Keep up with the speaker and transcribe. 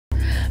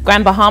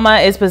Grand Bahama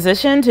is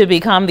positioned to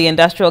become the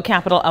industrial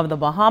capital of the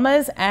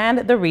Bahamas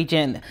and the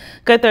region.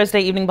 Good Thursday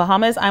evening,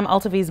 Bahamas. I'm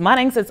Altaviz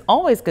Munnings. It's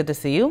always good to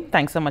see you.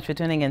 Thanks so much for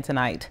tuning in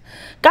tonight.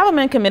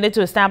 Government committed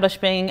to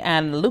establishing a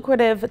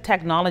lucrative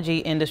technology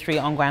industry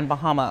on Grand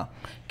Bahama.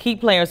 Key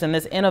players in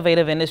this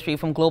innovative industry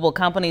from global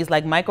companies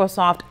like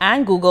Microsoft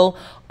and Google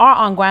are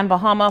on Grand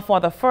Bahama for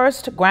the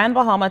first Grand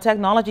Bahama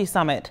Technology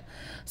Summit.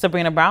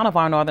 Sabrina Brown of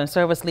our Northern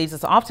Service leads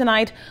us off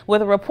tonight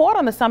with a report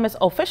on the summit's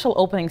official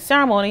opening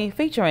ceremony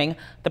featuring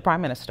the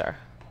Prime Minister.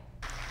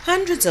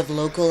 Hundreds of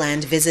local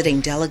and visiting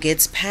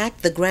delegates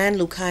packed the Grand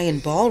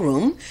Lucayan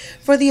Ballroom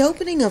for the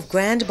opening of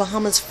Grand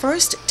Bahama's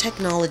first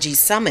technology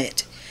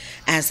summit.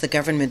 As the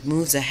government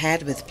moves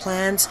ahead with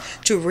plans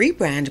to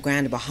rebrand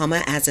Grand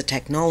Bahama as a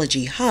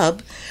technology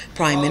hub,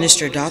 Prime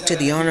Minister Dr.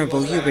 the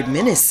Honorable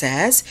Minnis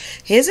says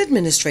his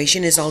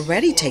administration is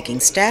already taking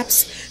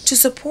steps to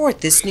support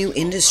this new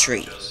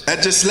industry.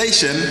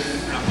 Legislation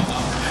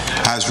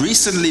has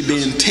recently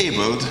been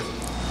tabled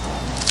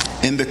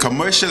in the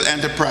Commercial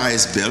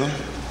Enterprise Bill,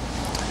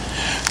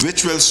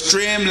 which will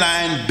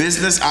streamline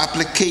business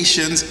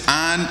applications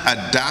and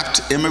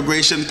adapt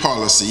immigration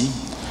policy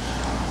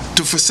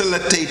to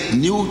facilitate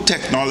new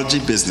technology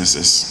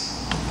businesses.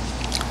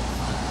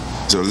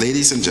 So,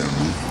 ladies and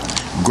gentlemen,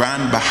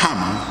 Grand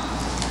Bahama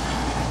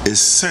is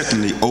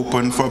certainly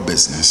open for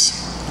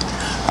business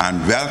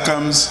and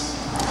welcomes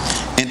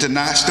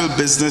international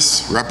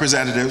business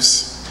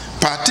representatives,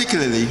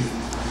 particularly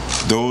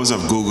those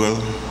of Google,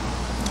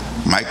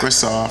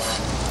 Microsoft,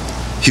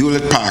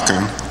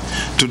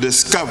 Hewlett-Packard, to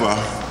discover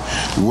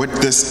what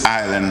this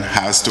island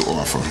has to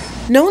offer.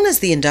 Known as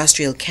the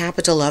industrial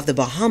capital of the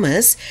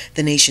Bahamas,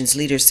 the nation's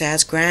leader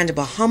says Grand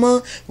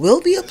Bahama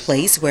will be a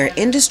place where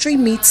industry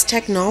meets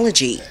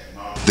technology.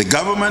 The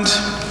government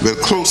will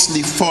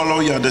closely follow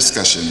your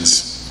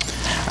discussions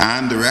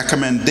and the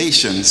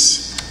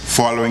recommendations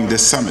following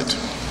this summit.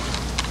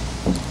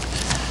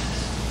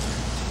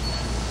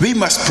 We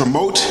must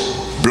promote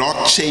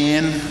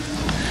blockchain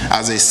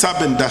as a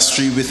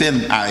sub-industry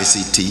within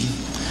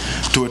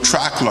ICT to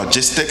attract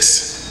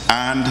logistics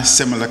and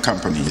similar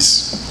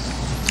companies.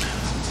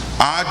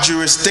 Our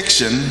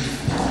jurisdiction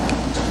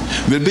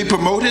will be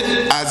promoted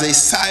as a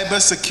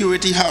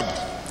cybersecurity hub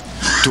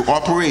to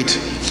operate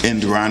in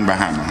Grand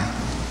Bahama.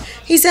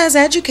 He says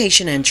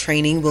education and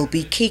training will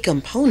be key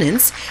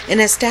components in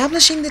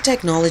establishing the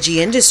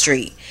technology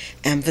industry.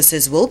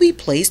 Emphasis will be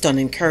placed on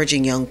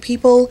encouraging young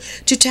people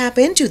to tap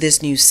into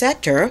this new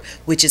sector,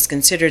 which is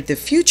considered the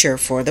future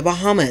for the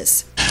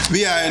Bahamas.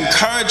 We are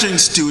encouraging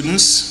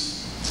students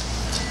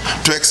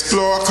to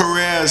explore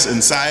careers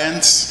in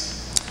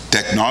science,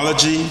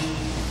 technology,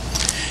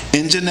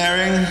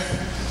 engineering,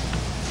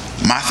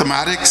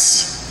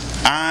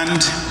 mathematics,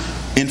 and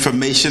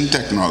information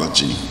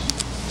technology.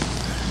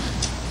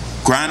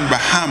 Grand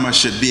Bahama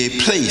should be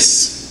a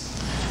place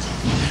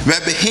where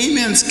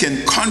Bahamians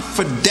can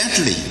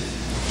confidently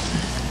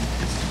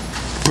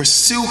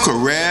pursue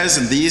careers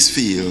in these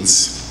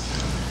fields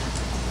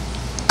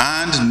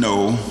and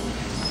know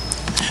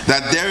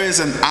that there is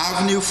an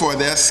avenue for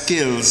their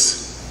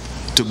skills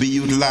to be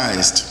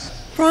utilized.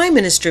 Prime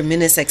Minister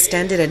Minnis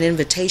extended an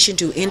invitation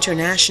to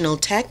international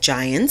tech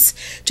giants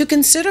to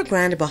consider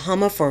Grand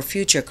Bahama for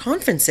future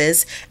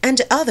conferences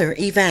and other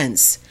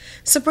events.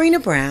 Sabrina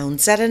Brown,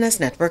 ZNS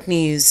Network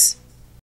News.